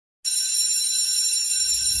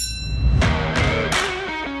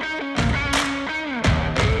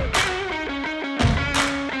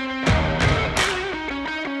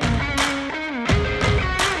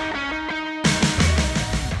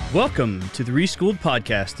Welcome to the Reschool'd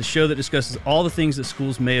podcast, the show that discusses all the things that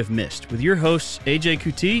schools may have missed, with your hosts, AJ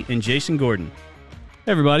Kuti and Jason Gordon.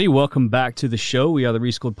 Hey everybody, welcome back to the show. We are the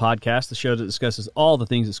Reschool'd podcast, the show that discusses all the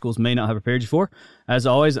things that schools may not have prepared you for. As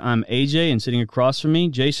always, I'm AJ, and sitting across from me,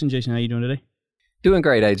 Jason. Jason, how you doing today? Doing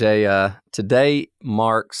great, AJ. Today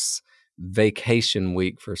marks vacation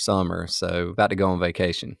week for summer, so about to go on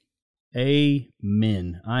vacation.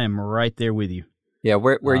 Amen. I am right there with you. Yeah,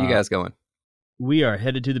 where are you guys going? We are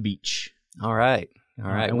headed to the beach. All right.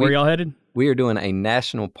 And where are y'all headed? We are doing a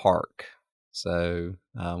national park. So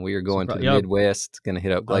we are going to the Midwest, going to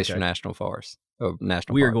hit up Glacier National Forest.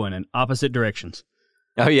 We are going in opposite directions.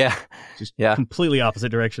 Oh, yeah. Just completely opposite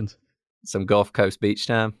directions. Some Gulf Coast beach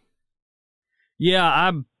time? Yeah,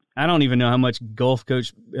 I don't even know how much Gulf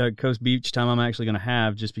Coast beach time I'm actually going to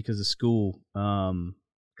have just because of school.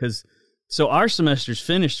 So our semester's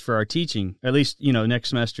finished for our teaching. At least, next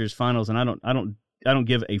semester's finals, and I don't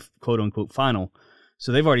give a quote unquote final.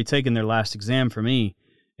 So they've already taken their last exam for me,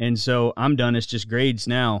 and so I'm done. It's just grades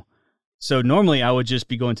now. So normally I would just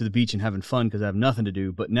be going to the beach and having fun because I have nothing to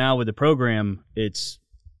do. But now with the program,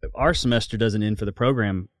 our semester doesn't end for the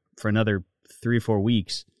program for another 3 or 4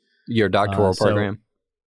 weeks. Your doctoral program.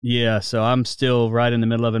 Yeah, so I'm still right in the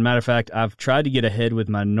middle of it. Matter of fact, I've tried to get ahead with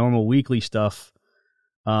my normal weekly stuff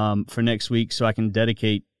for next week so I can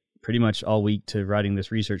dedicate pretty much all week to writing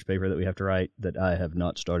this research paper that we have to write that I have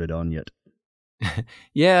not started on yet.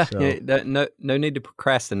 No need to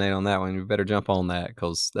procrastinate on that one. You better jump on that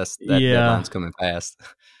because that deadline's coming fast.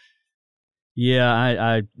 Yeah,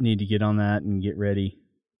 I need to get on that and get ready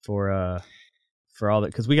for all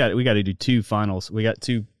that, because we got to do 2 finals. We got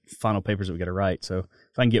 2 final papers that we got to write. So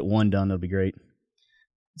if I can get one done, that'll be great.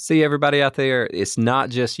 See, everybody out there, it's not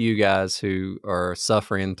just you guys who are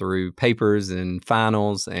suffering through papers and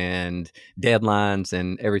finals and deadlines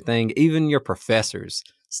and everything. Even your professors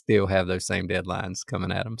still have those same deadlines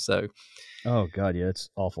coming at them. So, oh God, yeah, it's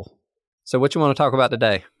awful. So what you want to talk about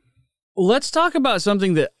today? Well, let's talk about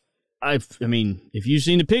something that if you've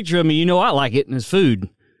seen a picture of me, you know I like it, and it's food.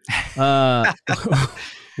 We're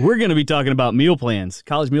going to be talking about meal plans,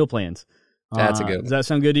 college meal plans. That's a good one. Does that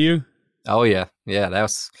sound good to you? Oh, yeah. Yeah,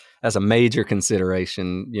 that's a major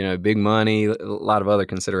consideration. Big money, a lot of other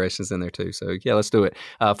considerations in there, too. So, yeah, let's do it.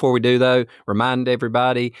 Before we do, though, remind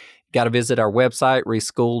everybody, got to visit our website,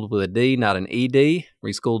 Reschool'd with a D, not an ED,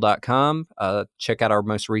 reschool'd.com. Check out our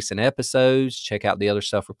most recent episodes. Check out the other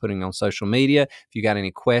stuff we're putting on social media. If you got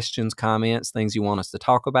any questions, comments, things you want us to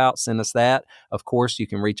talk about, send us that. Of course, you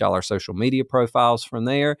can reach all our social media profiles from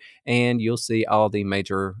there, and you'll see all the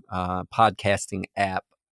major podcasting app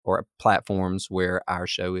or platforms where our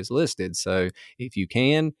show is listed. So if you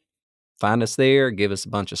can, find us there, give us a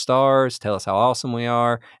bunch of stars, tell us how awesome we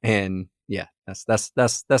are, and yeah,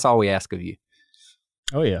 that's all we ask of you.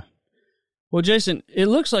 Oh yeah. Well, Jason, it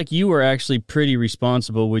looks like you were actually pretty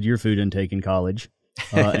responsible with your food intake in college,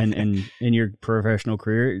 and in your professional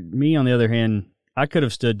career. Me, on the other hand, I could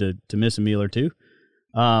have stood to miss a meal or two.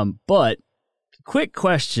 But quick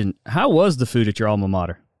question: how was the food at your alma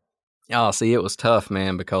mater? Oh, see, it was tough,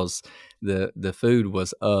 man, because the food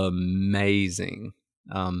was amazing.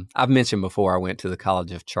 I've mentioned before I went to the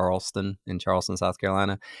College of Charleston in Charleston, South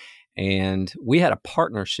Carolina, and we had a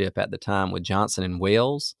partnership at the time with Johnson &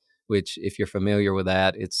 Wales, which, if you're familiar with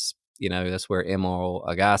that, it's, that's where Emeril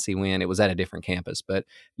Agassi went. It was at a different campus, but,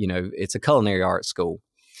 it's a culinary arts school,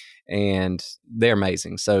 and they're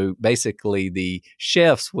amazing. So basically the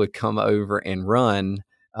chefs would come over and run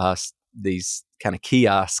these kind of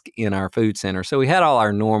kiosk in our food center. So we had all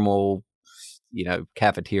our normal,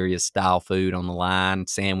 cafeteria style food on the line,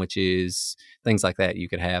 sandwiches, things like that you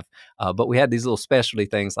could have. But we had these little specialty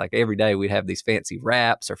things, like every day we'd have these fancy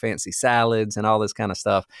wraps or fancy salads and all this kind of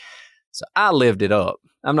stuff. So I lived it up.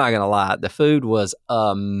 I'm not going to lie. The food was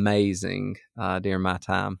amazing during my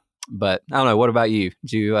time. But I don't know. What about you?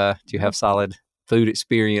 Do you have solid food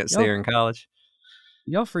experience there in college?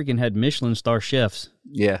 Y'all freaking had Michelin star chefs.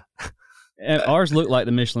 Yeah. And ours looked like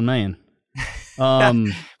the Michelin Man.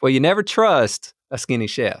 Well, you never trust a skinny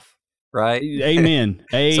chef, right? Amen.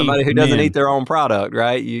 Somebody who doesn't eat their own product,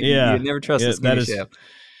 right? You never trust a skinny chef.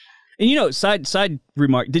 And side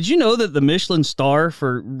remark, did you know that the Michelin star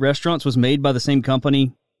for restaurants was made by the same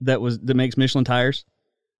company that makes Michelin tires?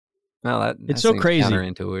 Well, it's so crazy.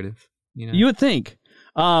 Counterintuitive. You would think.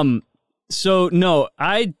 So no,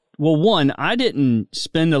 I didn't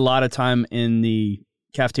spend a lot of time in the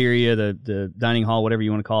cafeteria, the dining hall, whatever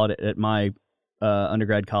you want to call it, at my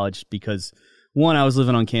undergrad college, because one, I was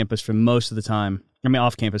living on campus for most of the time.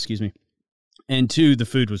 Off campus, excuse me. And two, the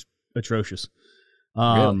food was atrocious.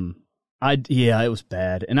 Really? Yeah, it was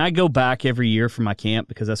bad. And I go back every year for my camp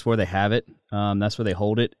because that's where they have it. That's where they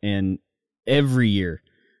hold it. And every year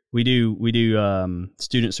we do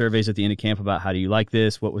student surveys at the end of camp about how do you like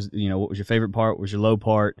this? What was your favorite part? What was your low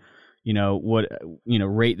part? Rate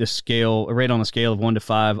on a scale of 1 to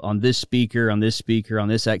 5 on this speaker, on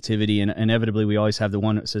this activity. And inevitably we always have the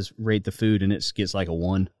one that says rate the food, and it gets like a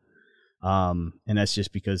 1. And that's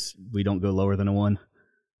just because we don't go lower than a 1.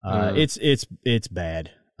 It's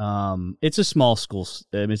bad. It's a small school.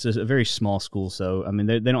 It's a very small school. So, I mean,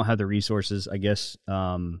 they don't have the resources, I guess,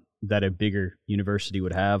 that a bigger university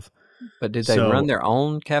would have. But did they run their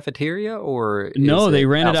own cafeteria, or no? They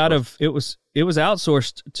ran it out of it was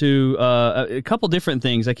outsourced to a couple different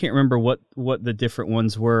things. I can't remember what the different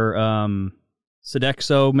ones were.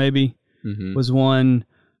 Sodexo maybe was one.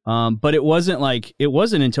 But it wasn't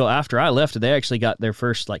until after I left that they actually got their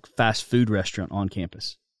first like fast food restaurant on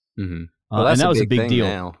campus. Mm-hmm. Well, that's and that was a big thing deal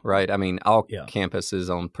now, right? I mean, all campuses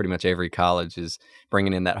on pretty much every college is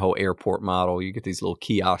bringing in that whole airport model. You get these little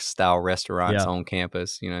kiosk-style restaurants on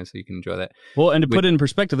campus, so you can enjoy that. Well, and to put it in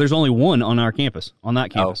perspective, there's only one on that campus.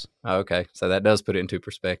 Oh, okay. So that does put it into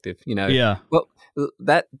perspective, Yeah. Well,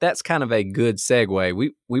 that's kind of a good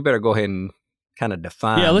segue. We better go ahead and kind of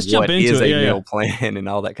define let's jump into what is a meal plan and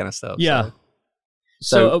all that kind of stuff. Yeah.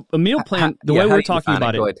 So a meal plan, the way we're talking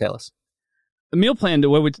about it. Go ahead, tell us. A meal plan, the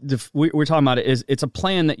way we're talking about it is it's a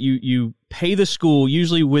plan that you pay the school,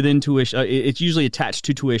 usually within tuition. It's usually attached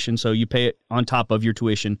to tuition, so you pay it on top of your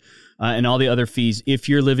tuition and all the other fees if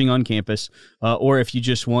you're living on campus or if you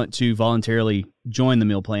just want to voluntarily join the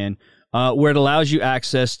meal plan, where it allows you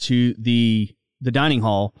access to the dining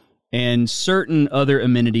hall and certain other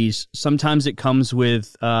amenities. Sometimes it comes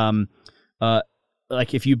with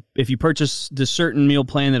like if you purchase the certain meal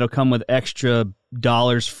plan, that'll come with extra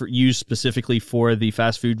dollars for used specifically for the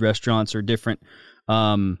fast food restaurants or different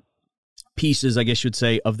pieces, I guess you'd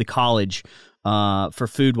say, of the college for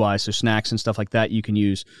food wise, so snacks and stuff like that you can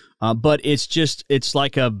use. But it's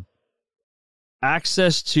like a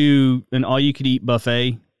access to an all you could eat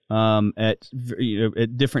buffet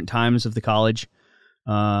at different times of the college,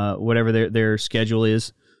 whatever their schedule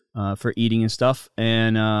is. For eating and stuff,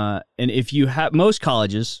 and if you have most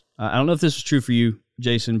colleges, I don't know if this is true for you,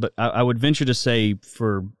 Jason, but I would venture to say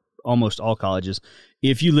for almost all colleges,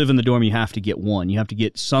 if you live in the dorm, you have to get one. You have to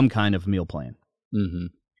get some kind of meal plan. Mm-hmm.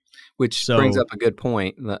 Which brings up a good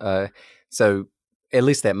point. So at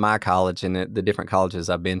least at my college and at the different colleges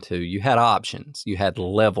I've been to, you had options. You had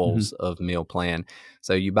levels of meal plan.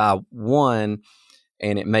 So you buy one,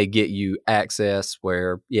 and it may get you access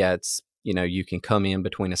where, it's you can come in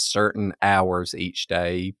between a certain hours each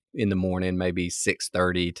day. In the morning, maybe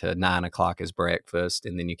 6:30 to 9 o'clock is breakfast,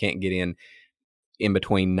 and then you can't get in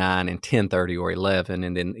between 9 and 10:30 or 11,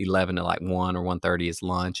 and then 11 to like 1 or 1:30 is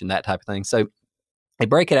lunch and that type of thing. So they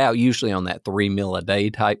break it out usually on that 3 meal a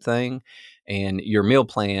day type thing, and your meal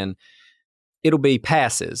plan, it'll be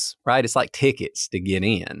passes, right? It's like tickets to get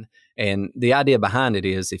in, and the idea behind it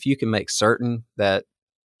is if you can make certain that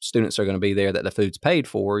students are going to be there, that the food's paid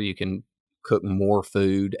for, you can cook more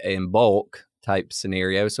food in bulk type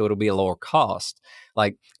scenario, so it'll be a lower cost.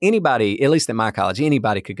 Like anybody, at least at my college,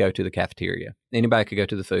 anybody could go to the cafeteria. Anybody could go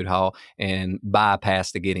to the food hall and buy a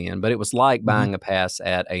pass to get in. But it was like buying a pass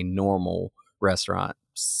at a normal restaurant,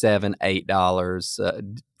 $7,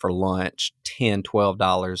 $8 for lunch, $10,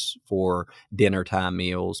 $12 for dinner time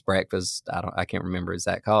meals, breakfast. I can't remember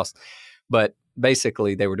exact cost, but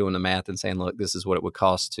basically they were doing the math and saying, look, this is what it would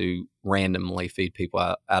cost to randomly feed people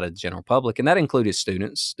out of the general public. And that included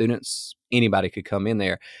students. Anybody could come in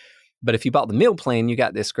there. But if you bought the meal plan, you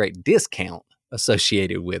got this great discount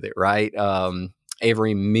associated with it, right?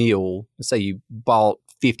 Every meal, let's say you bought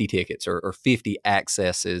 50 tickets or 50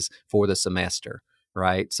 accesses for the semester,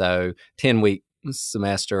 right? So 10-week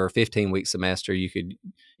semester or 15-week semester, you could,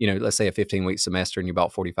 let's say a 15-week semester and you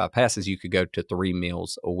bought 45 passes, you could go to 3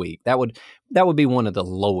 meals a week. That would be one of the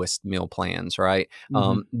lowest meal plans, right?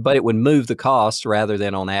 But it would move the cost rather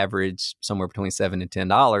than on average somewhere between $7 and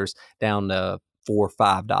 $10 down to $4 or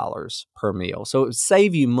 $5 per meal. So it would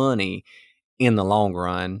save you money in the long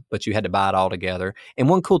run, but you had to buy it all together. And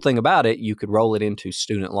one cool thing about it, you could roll it into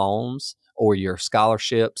student loans, or your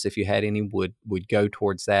scholarships, if you had any, would go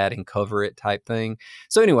towards that and cover it type thing.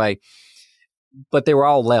 So anyway, but they were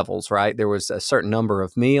all levels, right? There was a certain number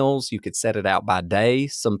of meals. You could set it out by day.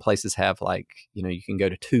 Some places have you can go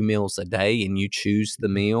to 2 meals a day and you choose the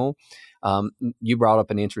meal. You brought up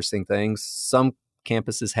an interesting thing. Some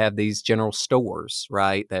campuses have these general stores,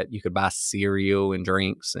 right, that you could buy cereal and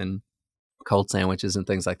drinks and cold sandwiches and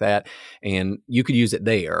things like that. And you could use it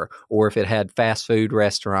there, or if it had fast food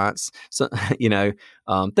restaurants, so,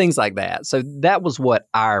 things like that. So that was what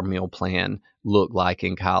our meal plan looked like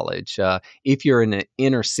in college. If you're in an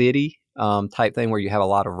inner city type thing where you have a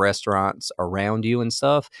lot of restaurants around you and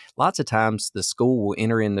stuff, lots of times the school will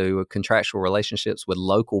enter into contractual relationships with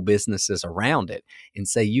local businesses around it and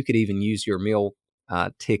say you could even use your meal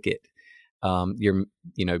ticket, your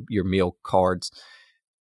meal cards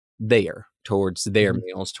there towards their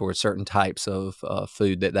meals, towards certain types of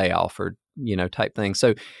food that they offered, type thing.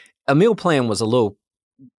 So a meal plan was a little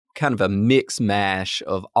kind of a mix mash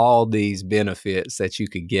of all these benefits that you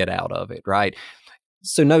could get out of it, right?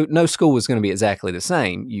 So no school is going to be exactly the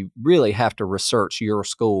same. You really have to research your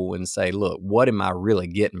school and say, look, what am I really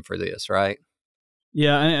getting for this, right?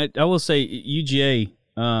 Yeah, I will say UGA,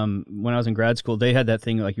 when I was in grad school, they had that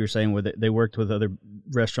thing like you were saying where they worked with other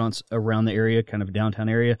restaurants around the area, kind of downtown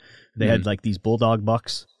area. They had like these bulldog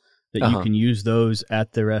bucks that you can use those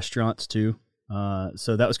at the restaurants too.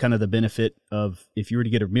 So that was kind of the benefit of if you were to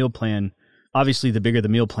get a meal plan, obviously the bigger the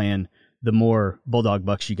meal plan, the more bulldog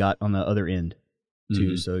bucks you got on the other end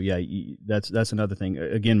too. So yeah, that's another thing.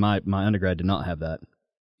 Again, my undergrad did not have that.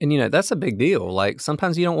 And, that's a big deal. Like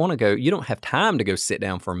sometimes you don't have time to go sit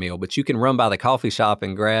down for a meal, but you can run by the coffee shop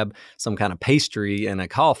and grab some kind of pastry and a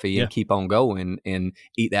coffee and keep on going and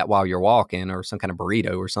eat that while you're walking, or some kind of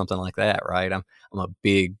burrito or something like that, right? I'm a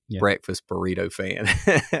big breakfast burrito fan.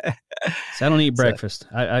 So I don't eat breakfast.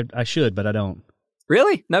 I should, but I don't.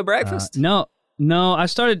 Really? No breakfast? No. I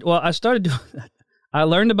started doing I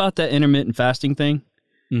learned about that intermittent fasting thing,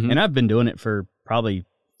 and I've been doing it for probably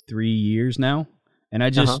 3 years now. And I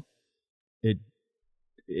just,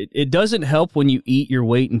 it doesn't help when you eat your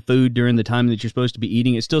weight in food during the time that you're supposed to be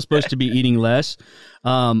eating. It's still supposed to be eating less.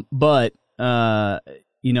 But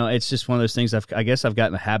it's just one of those things I guess I've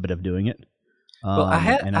gotten the habit of doing it. Well, I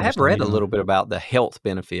have read a little bit about the health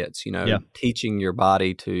benefits, teaching your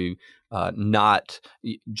body to not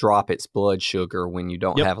drop its blood sugar when you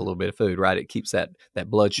don't have a little bit of food, right? It keeps that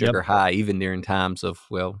blood sugar high, even during times of,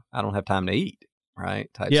 I don't have time to eat, right?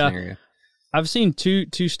 Type scenario. I've seen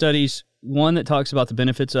two studies, one that talks about the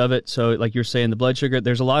benefits of it. So like you're saying, the blood sugar,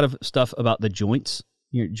 there's a lot of stuff about the joints,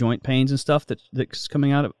 your joint pains and stuff that's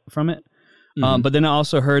coming out from it. But then I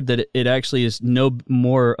also heard that it actually is no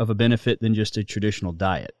more of a benefit than just a traditional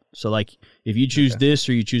diet. So like if you choose this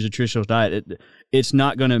or you choose a traditional diet, it's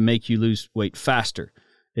not going to make you lose weight faster.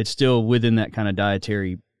 It's still within that kind of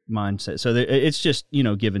dietary mindset. So it's just,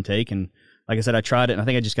 give and take. And like I said, I tried it, and I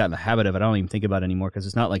think I just got in the habit of it. I don't even think about it anymore because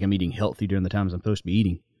it's not like I'm eating healthy during the times I'm supposed to be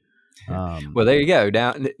eating. Well, there you go.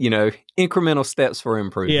 Down, incremental steps for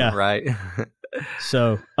improvement, right?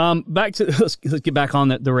 So, back to let's get back on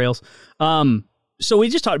the rails. So we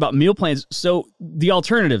just talked about meal plans. So the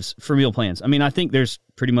alternatives for meal plans. I mean, I think there's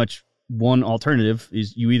pretty much one alternative: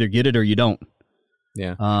 is you either get it or you don't.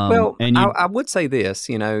 Yeah. I would say this.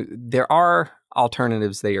 There are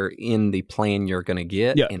alternatives there in the plan you're going to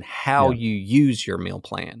get and how you use your meal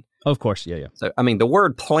plan. Of course, yeah. So, I mean, the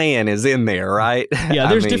word plan is in there, right? Yeah,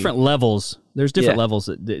 there's different levels. There's different levels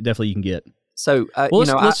that definitely you can get. So,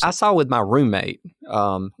 I saw with my roommate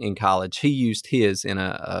in college, he used his in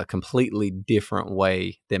a completely different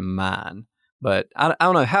way than mine. But I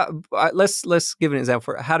don't know how. Let's give an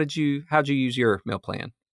example. How'd you use your meal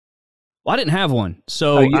plan? Well, I didn't have one,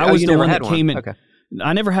 so I was the one that came in. Okay.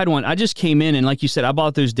 I never had one. I just came in, and like you said, I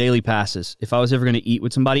bought those daily passes if I was ever going to eat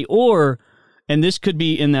with somebody, and this could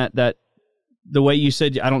be in that the way you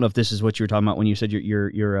said. I don't know if this is what you were talking about when you said your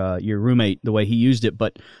roommate, the way he used it,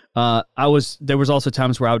 but there was also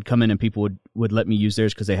times where I would come in and people would let me use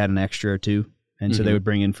theirs because they had an extra or two, and so they would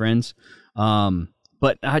bring in friends.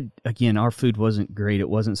 But our food wasn't great. It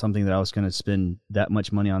wasn't something that I was going to spend that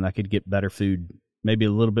much money on. I could get better food, maybe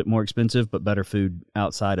a little bit more expensive, but better food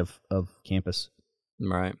outside of campus.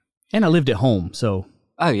 Right. And I lived at home, so.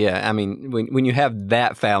 Oh, yeah. I mean, when you have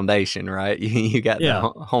that foundation, right, you got the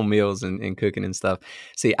home meals and cooking and stuff.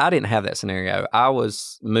 See, I didn't have that scenario. I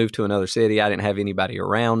was moved to another city. I didn't have anybody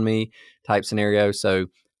around me type scenario. So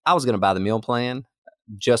I was going to buy the meal plan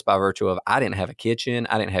just by virtue of I didn't have a kitchen.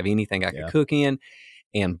 I didn't have anything I could cook in.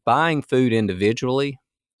 And buying food individually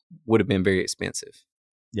would have been very expensive.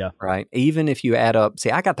 Yeah. Right. Even if you add up, see,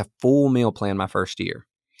 I got the full meal plan my first year,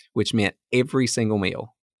 which meant every single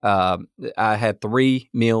meal. I had 3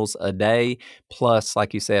 meals a day, plus,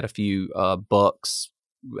 like you said, a few bucks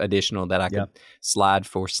additional that I could slide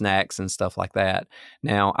for snacks and stuff like that.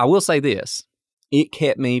 Now, I will say this. It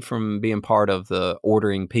kept me from being part of the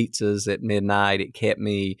ordering pizzas at midnight. It kept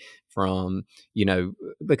me from,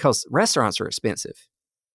 because restaurants are expensive.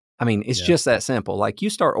 I mean, it's just that simple. Like you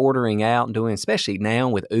start ordering out and doing, especially now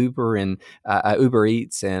with Uber and Uber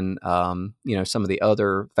Eats and, some of the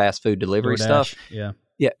other fast food delivery DoorDash, stuff. Yeah.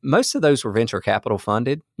 Yeah, most of those were venture capital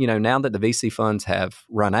funded. Now that the VC funds have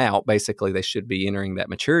run out, basically they should be entering that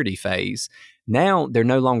maturity phase. Now they're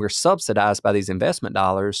no longer subsidized by these investment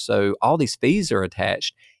dollars, so all these fees are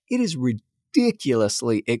attached. It is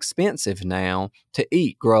ridiculously expensive now to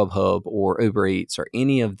eat Grubhub or Uber Eats or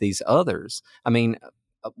any of these others. I mean,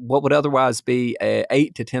 what would otherwise be a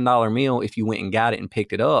 $8 to $10 meal if you went and got it and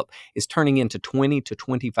picked it up is turning into $20 to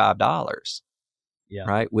 $25. Yeah.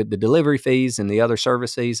 Right. With the delivery fees and the other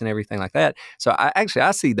service fees and everything like that. So I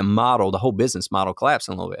see the whole business model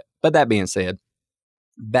collapsing a little bit. But that being said,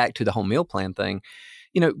 back to the whole meal plan thing,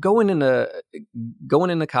 going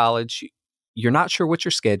into college, you're not sure what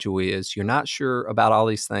your schedule is. You're not sure about all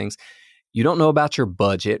these things. You don't know about your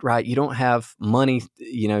budget, right? You don't have money,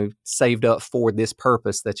 saved up for this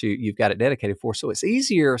purpose that you've got it dedicated for. So it's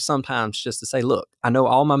easier sometimes just to say, look, I know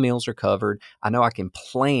all my meals are covered. I know I can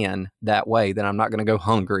plan that way, that I'm not going to go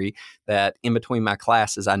hungry, that in between my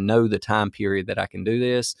classes, I know the time period that I can do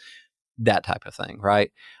this, that type of thing,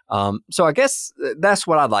 right? So I guess that's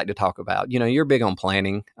what I'd like to talk about. You're big on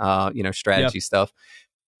planning, strategy stuff.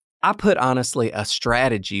 I put, honestly, a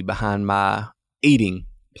strategy behind my eating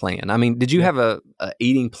plan. I mean, did you have a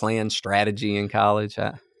eating plan strategy in college?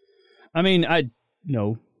 I ate when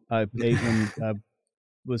I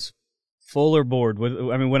was full or bored.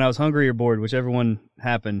 When I was hungry or bored, whichever one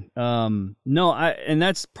happened. And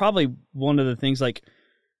that's probably one of the things. Like,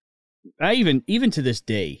 I even to this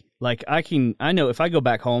day, like I know if I go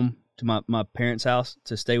back home to my parents' house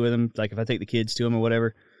to stay with them, like if I take the kids to them or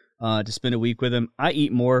whatever, to spend a week with them, I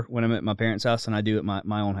eat more when I'm at my parents' house than I do at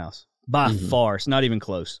my own house. By far, it's not even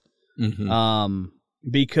close.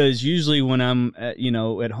 Because usually when I'm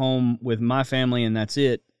at home with my family and that's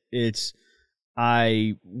it,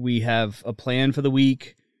 we have a plan for the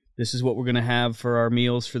week. This is what we're gonna have for our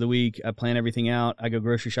meals for the week. I plan everything out. I go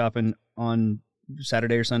grocery shopping on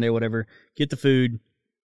Saturday or Sunday or whatever, get the food,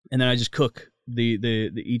 and then I just cook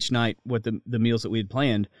the each night what the meals that we had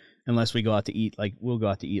planned, unless we go out to eat. Like we'll go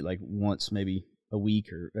out to eat like once maybe a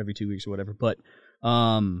week or every 2 weeks or whatever. But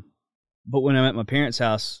when I'm at my parents'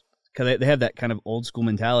 house, because they have that kind of old school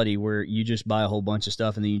mentality where you just buy a whole bunch of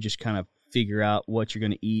stuff and then you just kind of figure out what you're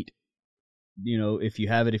going to eat, if you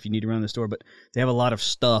have it, if you need to run to the store. But they have a lot of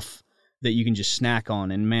stuff that you can just snack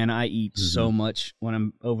on. And, man, I eat so much when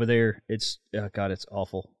I'm over there. It's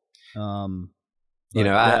awful.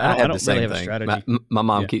 I have the same really have thing. A strategy. My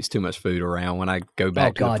mom keeps too much food around when I go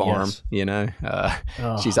back to the farm.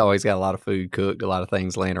 Yes. She's always got a lot of food cooked, a lot of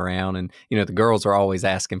things laying around, and the girls are always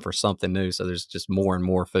asking for something new. So there's just more and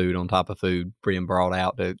more food on top of food being brought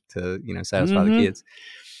out to satisfy the kids.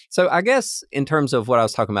 So I guess in terms of what I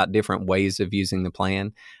was talking about, different ways of using the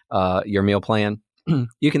plan, your meal plan,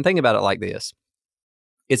 you can think about it like this.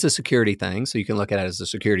 It's a security thing, so you can look at it as a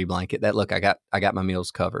security blanket that, look, I got my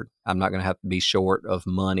meals covered. I'm not going to have to be short of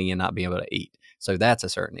money and not be able to eat. So that's a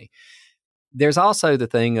certainty. There's also the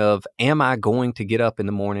thing of, am I going to get up in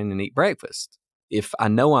the morning and eat breakfast? If I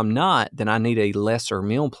know I'm not, then I need a lesser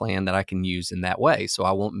meal plan that I can use in that way, so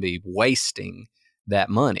I won't be wasting that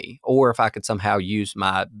money. Or if I could somehow use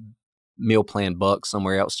my meal plan buck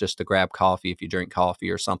somewhere else just to grab coffee if you drink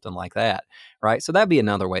coffee or something like that, right? So that'd be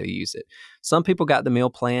another way to use it. Some people got the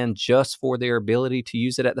meal plan just for their ability to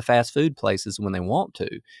use it at the fast food places when they want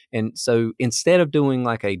to. And so instead of doing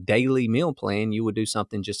like a daily meal plan, you would do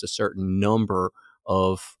something just a certain number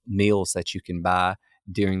of meals that you can buy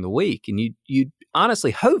during the week. And you'd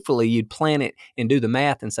honestly, hopefully you'd plan it and do the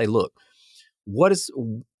math and say, look, what is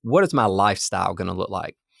my lifestyle going to look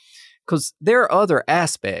like? Because there are other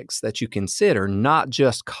aspects that you consider, not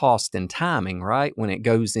just cost and timing, right? When it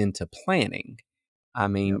goes into planning. I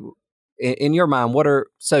mean, in your mind,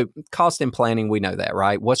 so cost and planning, we know that,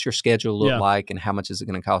 right? What's your schedule look like and how much is it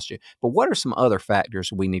going to cost you? But what are some other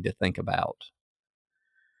factors we need to think about?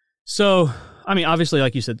 So, obviously,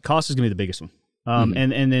 like you said, cost is going to be the biggest one.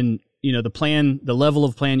 And then, the level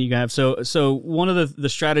of plan you can have. So one of the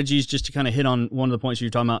strategies, just to kind of hit on one of the points you're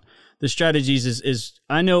talking about, the strategies is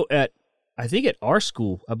I know I think at our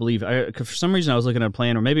school, I believe, for some reason I was looking at a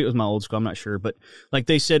plan, or maybe it was my old school, I'm not sure, but like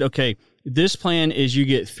they said, okay, this plan is you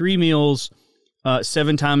get 3 meals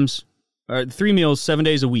 7 days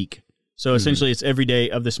a week. So essentially it's every day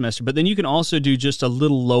of the semester. But then you can also do just a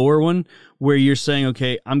little lower one where you're saying,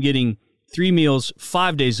 okay, I'm getting 3 meals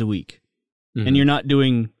 5 days a week. And you're not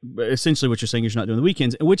doing, essentially what you're saying is you're not doing the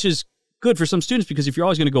weekends, which is good for some students, because if you're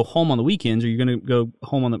always going to go home on the weekends, or you're going to go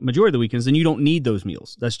home on the majority of the weekends, then you don't need those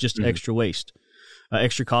meals. That's just extra waste,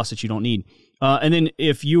 extra cost that you don't need. And then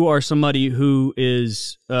if you are somebody who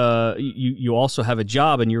is, you also have a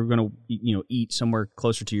job and you're going to, eat somewhere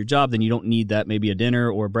closer to your job, then you don't need that, maybe a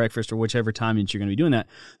dinner or breakfast or whichever time that you're going to be doing that.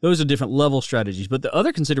 Those are different level strategies. But the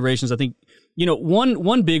other considerations, I think,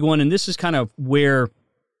 one big one, and this is kind of where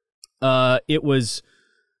it was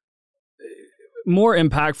more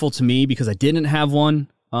impactful to me because I didn't have one,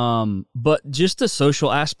 but just the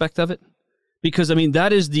social aspect of it. Because, I mean,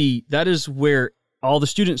 that is where all the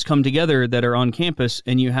students come together that are on campus,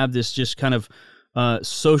 and you have this just kind of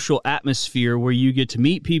social atmosphere where you get to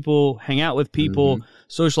meet people, hang out with people,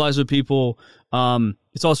 socialize with people.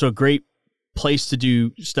 It's also a great place to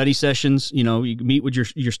do study sessions. You meet with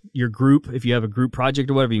your group. If you have a group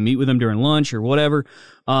project or whatever, you meet with them during lunch or whatever.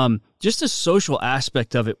 Just the social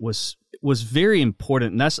aspect of it was very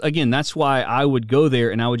important. And that's why I would go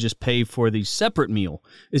there and I would just pay for the separate meal,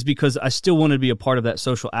 is because I still wanted to be a part of that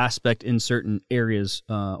social aspect in certain areas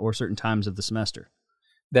or certain times of the semester.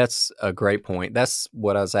 That's a great point. That's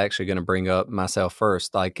what I was actually going to bring up myself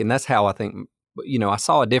first. And that's how I think, I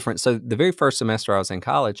saw a difference. So the very first semester I was in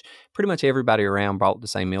college, pretty much everybody around brought the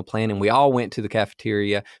same meal plan, and we all went to the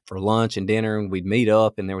cafeteria for lunch and dinner, and we'd meet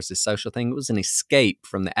up, and there was this social thing. It was an escape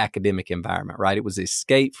from the academic environment, right? It was an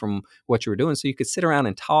escape from what you were doing. So you could sit around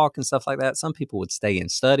and talk and stuff like that. Some people would stay and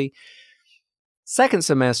study. Second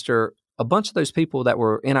semester, a bunch of those people that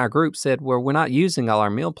were in our group said, well, we're not using all our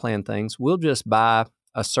meal plan things. We'll just buy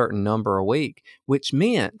a certain number a week, which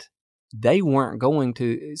meant they weren't going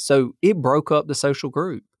to. So it broke up the social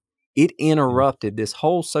group. It interrupted this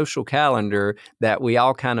whole social calendar that we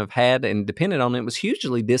all kind of had and depended on. It was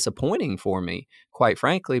hugely disappointing for me, quite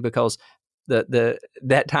frankly, because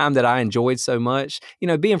that time that I enjoyed so much,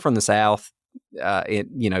 being from the South,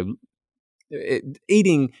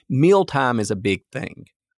 eating mealtime is a big thing.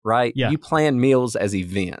 Right? Yeah. You plan meals as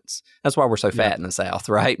events. That's why we're so fat in the South,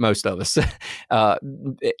 right? Most of us.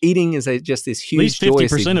 Eating is just this huge, at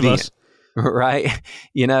least 50% of us. Right?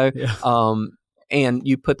 And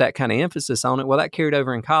you put that kind of emphasis on it. Well, that carried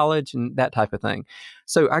over in college and that type of thing.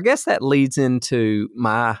 So I guess that leads into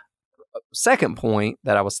my second point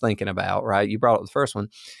that I was thinking about, right? You brought up the first one,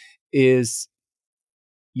 is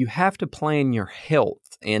you have to plan your health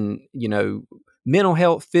and, mental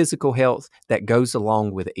health, physical health that goes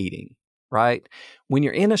along with eating, right? When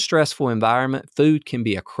you're in a stressful environment, food can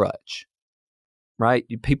be a crutch, right?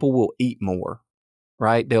 People will eat more,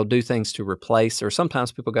 right? They'll do things to replace, or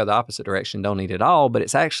sometimes people go the opposite direction, don't eat at all, but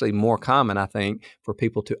it's actually more common, I think, for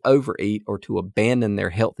people to overeat or to abandon their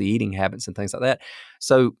healthy eating habits and things like that.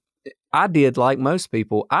 So I did like most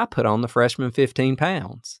people, I put on the freshman 15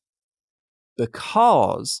 pounds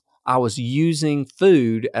because I was using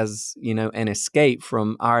food as, an escape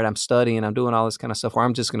from, all right, I'm studying, I'm doing all this kind of stuff, or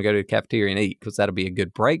I'm just going to go to the cafeteria and eat because that'll be a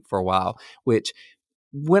good break for a while, which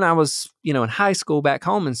when I was, in high school back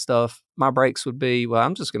home and stuff, my breaks would be, well,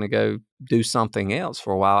 I'm just going to go do something else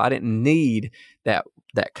for a while. I didn't need that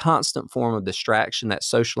constant form of distraction, that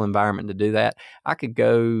social environment to do that. I could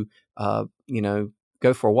go,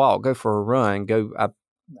 go for a walk, go for a run,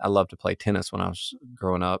 I loved to play tennis when I was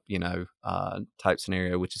growing up, type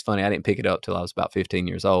scenario, which is funny. I didn't pick it up till I was about 15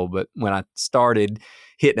 years old. But when I started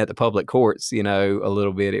hitting at the public courts, a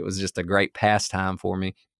little bit, it was just a great pastime for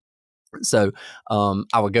me. So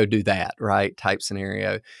I would go do that, right, type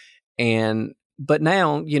scenario. But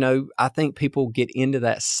now, I think people get into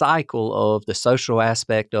that cycle of the social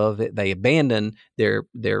aspect of it. They abandon their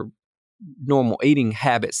normal eating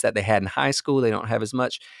habits that they had in high school. They don't have as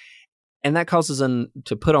much. And that causes them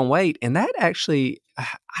to put on weight. And that actually,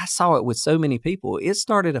 I saw it with so many people. It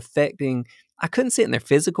started affecting, I couldn't see it in their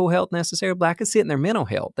physical health necessarily, but I could see it in their mental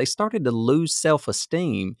health. They started to lose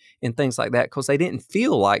self-esteem and things like that because they didn't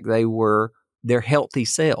feel like they were their healthy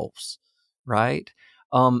selves, right?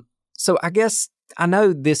 So I guess I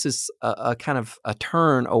know this is a kind of a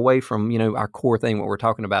turn away from, our core thing, what we're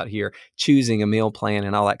talking about here, choosing a meal plan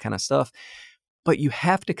and all that kind of stuff. But you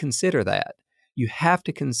have to consider that. You have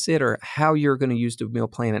to consider how you're going to use the meal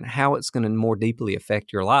plan and how it's going to more deeply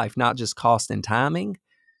affect your life, not just cost and timing,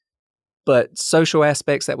 but social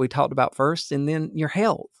aspects that we talked about first, and then your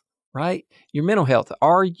health, right? Your mental health.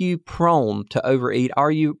 Are you prone to overeat? Are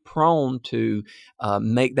you prone to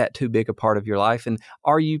make that too big a part of your life? And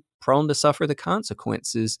are you prone to suffer the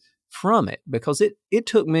consequences from it? Because it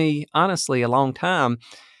took me, honestly, a long time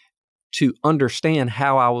to understand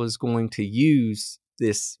how I was going to use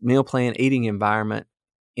this meal plan eating environment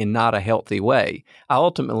in not a healthy way. I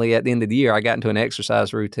ultimately, at the end of the year, I got into an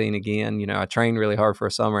exercise routine again. I trained really hard for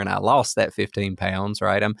a summer and I lost that 15 pounds,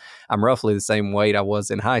 right? I'm roughly the same weight I was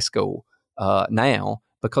in high school now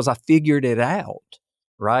because I figured it out,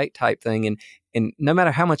 right? Type thing. And And no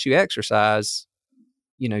matter how much you exercise,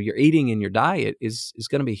 your eating and your diet is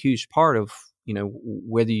going to be a huge part of,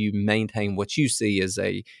 whether you maintain what you see as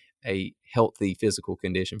a healthy physical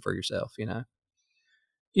condition for yourself,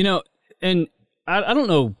 And I don't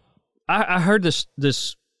know. I heard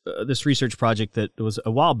this research project that was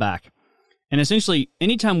a while back, and essentially,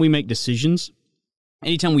 anytime we make decisions,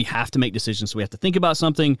 anytime we have to make decisions, so we have to think about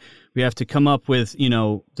something, we have to come up with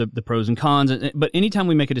the pros and cons. But anytime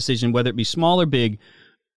we make a decision, whether it be small or big,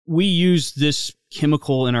 we use this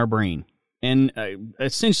chemical in our brain, and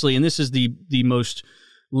essentially, and this is the most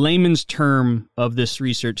layman's term of this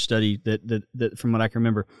research study that from what I can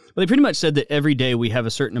remember, but they pretty much said that every day we have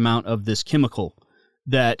a certain amount of this chemical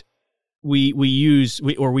that we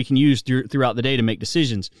can use throughout the day to make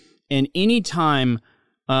decisions. And anytime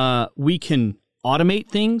we can automate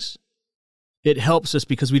things, it helps us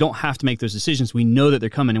because we don't have to make those decisions. We know that they're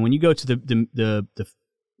coming. And when you go to the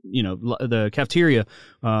cafeteria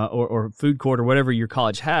or food court or whatever your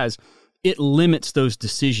college has, it limits those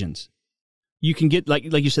decisions. You can get, like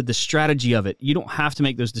you said, the strategy of it. You don't have to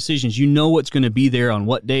make those decisions. You know what's going to be there on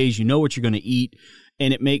what days. You know what you're going to eat.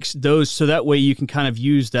 And it makes those, so that way you can kind of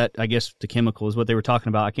use that, I guess the chemical is what they were talking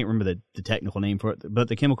about. I can't remember the technical name for it, but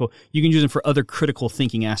the chemical, you can use them for other critical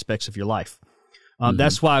thinking aspects of your life.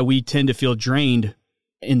 That's why we tend to feel drained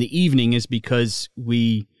in the evening, is because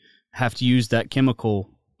we have to use that chemical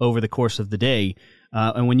over the course of the day.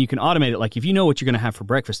 And when you can automate it, like if you know what you're going to have for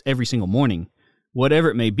breakfast every single morning, whatever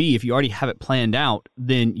it may be, if you already have it planned out,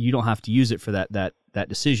 then you don't have to use it for that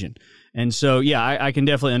decision. And so, yeah, I can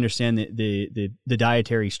definitely understand the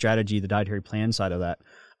dietary strategy, the dietary plan side of that.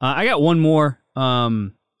 I got one more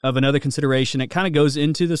of another consideration. It kind of goes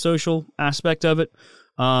into the social aspect of it,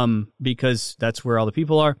 because that's where all the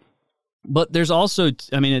people are. But there's also,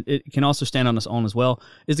 I mean, it can also stand on its own as well,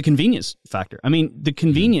 is the convenience factor. I mean, the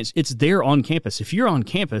convenience, it's there on campus. If you're on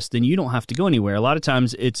campus, then you don't have to go anywhere. A lot of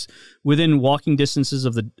times it's within walking distances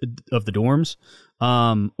of the dorms,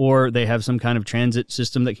 or they have some kind of transit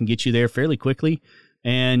system that can get you there fairly quickly.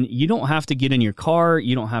 And you don't have to get in your car.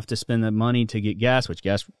 You don't have to spend the money to get gas, which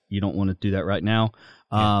gas, you don't want to do that right now.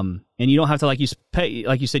 Yeah. And you don't have to, like you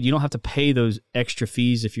said, you don't have to pay those extra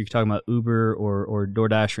fees if you're talking about Uber or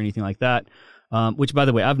DoorDash or anything like that. Which, by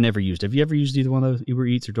the way, I've never used. Have you ever used either one of those, Uber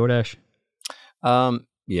Eats or DoorDash?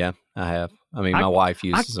 Yeah, I have. I mean, my wife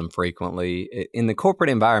uses them frequently. In the corporate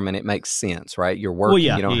environment, it makes sense, right? You're working,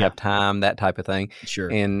 you don't have time, that type of thing.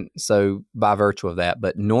 Sure. And so by virtue of that,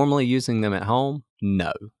 but normally using them at home,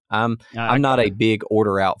 no. I'm not a big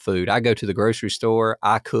order out food. I go to the grocery store.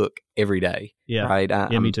 I cook every day. Yeah. Right.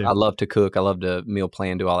 Me too. I love to cook. I love to meal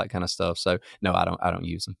plan, do all that kind of stuff. So no, I don't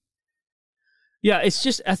use them. Yeah, it's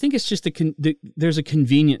just, I think it's just there's a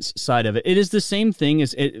convenience side of it. It is the same thing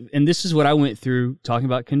as it, and this is what I went through talking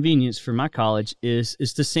about convenience for my college, is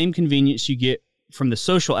the same convenience you get from the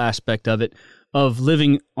social aspect of it, of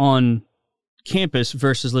living on campus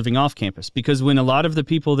versus living off campus. Because when a lot of the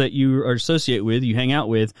people that you are associate with, you hang out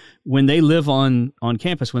with, when they live on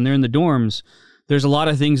campus, when they're in the dorms, there's a lot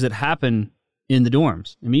of things that happen in the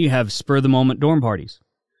dorms. I mean, you have spur of the moment dorm parties,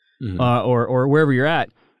 or wherever you're at.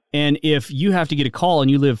 And if you have to get a call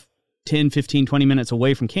and you live 10, 15, 20 minutes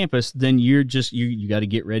away from campus, then you're just, you got to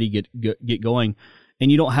get ready, get going.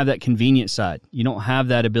 And you don't have that convenience side. You don't have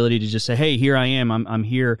that ability to just say, hey, here I am, I'm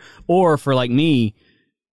here. Or for like me,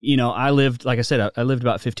 I lived, like I said, I lived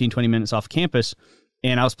about 15, 20 minutes off campus,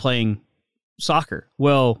 and I was playing soccer.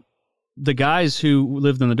 Well, the guys who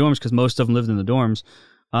lived in the dorms, because most of them lived in the dorms,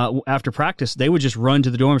 after practice, they would just run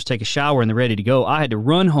to the dorms, take a shower, and they're ready to go. I had to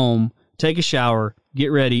run home, take a shower, get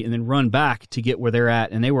ready, and then run back to get where they're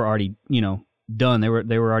at. And they were already, done. They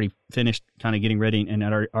were already finished kind of getting ready and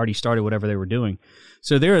had already started whatever they were doing.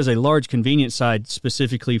 So there is a large convenience side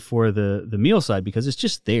specifically for the meal side, because it's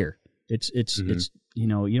just there. It's you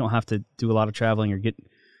don't have to do a lot of traveling or get.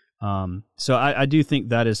 So I do think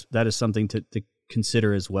that is something to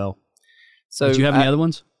consider as well. So do you have any other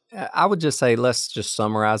ones? I would just say, let's just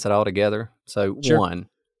summarize it all together. So Sure. One,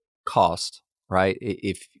 cost. Right?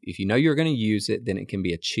 If you know you're going to use it, then it can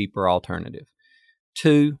be a cheaper alternative.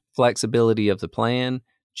 2, flexibility of the plan.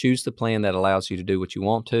 Choose the plan that allows you to do what you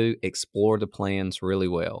want to. Explore the plans really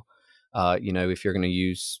well. If you're going to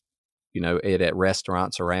use, it at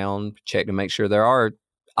restaurants around, check to make sure there are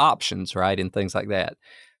options, right? And things like that.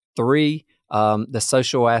 3, the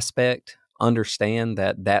social aspect. Understand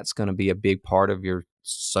that that's going to be a big part of your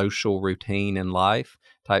social routine in life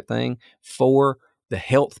type thing. 4, the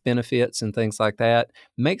health benefits and things like that,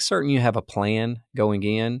 make certain you have a plan going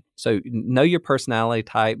in. So know your personality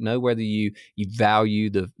type, know whether you value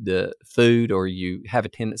the food or you have a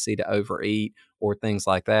tendency to overeat or things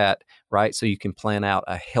like that, right? So you can plan out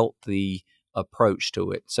a healthy approach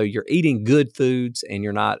to it. So you're eating good foods and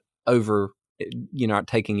you're not not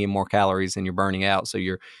taking in more calories and you're burning out. So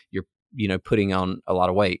you're putting on a lot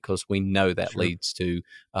of weight, because we know that leads to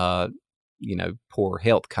poor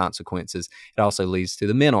health consequences. It also leads to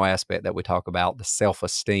the mental aspect that we talk about, the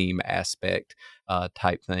self-esteem aspect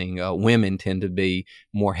type thing. Women tend to be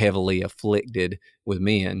more heavily afflicted with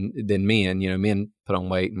men than men. Men put on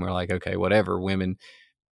weight and we're like, okay, whatever. Women,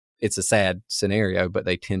 it's a sad scenario, but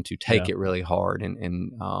they tend to take it really hard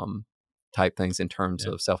and type things in terms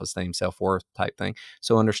of self-esteem, self-worth type thing.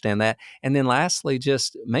 So understand that. And then lastly,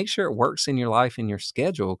 just make sure it works in your life and your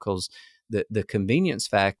schedule, because the convenience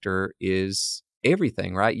factor is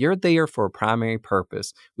everything, right? You're there for a primary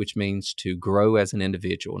purpose, which means to grow as an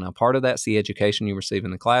individual. Now, part of that's the education you receive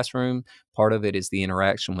in the classroom. Part of it is the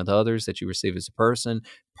interaction with others that you receive as a person.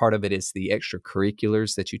 Part of it is the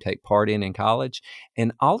extracurriculars that you take part in college.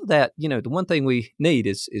 And all of that, the one thing we need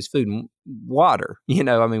is food and water. We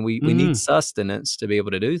need sustenance to be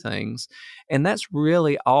able to do things. And that's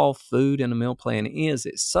really all food in a meal plan is.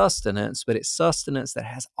 It's sustenance, but it's sustenance that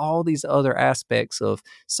has all these other aspects of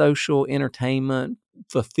social, entertainment,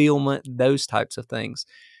 fulfillment, those types of things.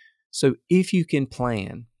 So if you can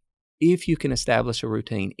plan, if you can establish a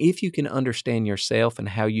routine, if you can understand yourself and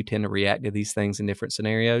how you tend to react to these things in different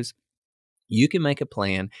scenarios, you can make a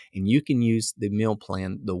plan and you can use the meal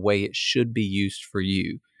plan the way it should be used for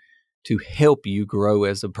you to help you grow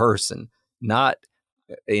as a person, not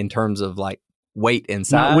in terms of like weight and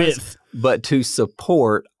size, but to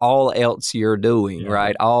support all else you're doing,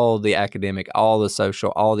 right? All the academic, all the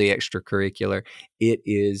social, all the extracurricular. It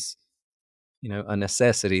is, a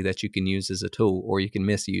necessity that you can use as a tool, or you can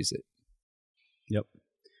misuse it. Yep.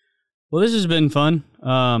 Well, this has been fun.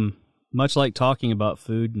 Much like talking about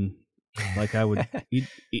food, and like I would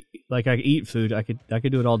eat food. I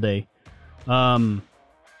could do it all day.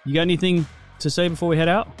 You got anything to say before we head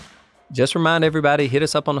out? Just remind everybody, hit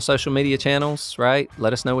us up on the social media channels, right?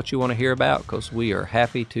 Let us know what you want to hear about, because we are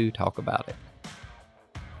happy to talk about it.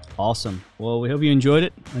 Awesome. Well, we hope you enjoyed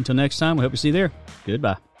it. Until next time, we hope to see you there.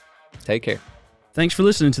 Goodbye. Take care. Thanks for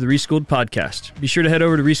listening to the Reschool'd podcast. Be sure to head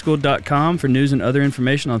over to reschool'd.com for news and other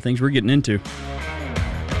information on things we're getting into.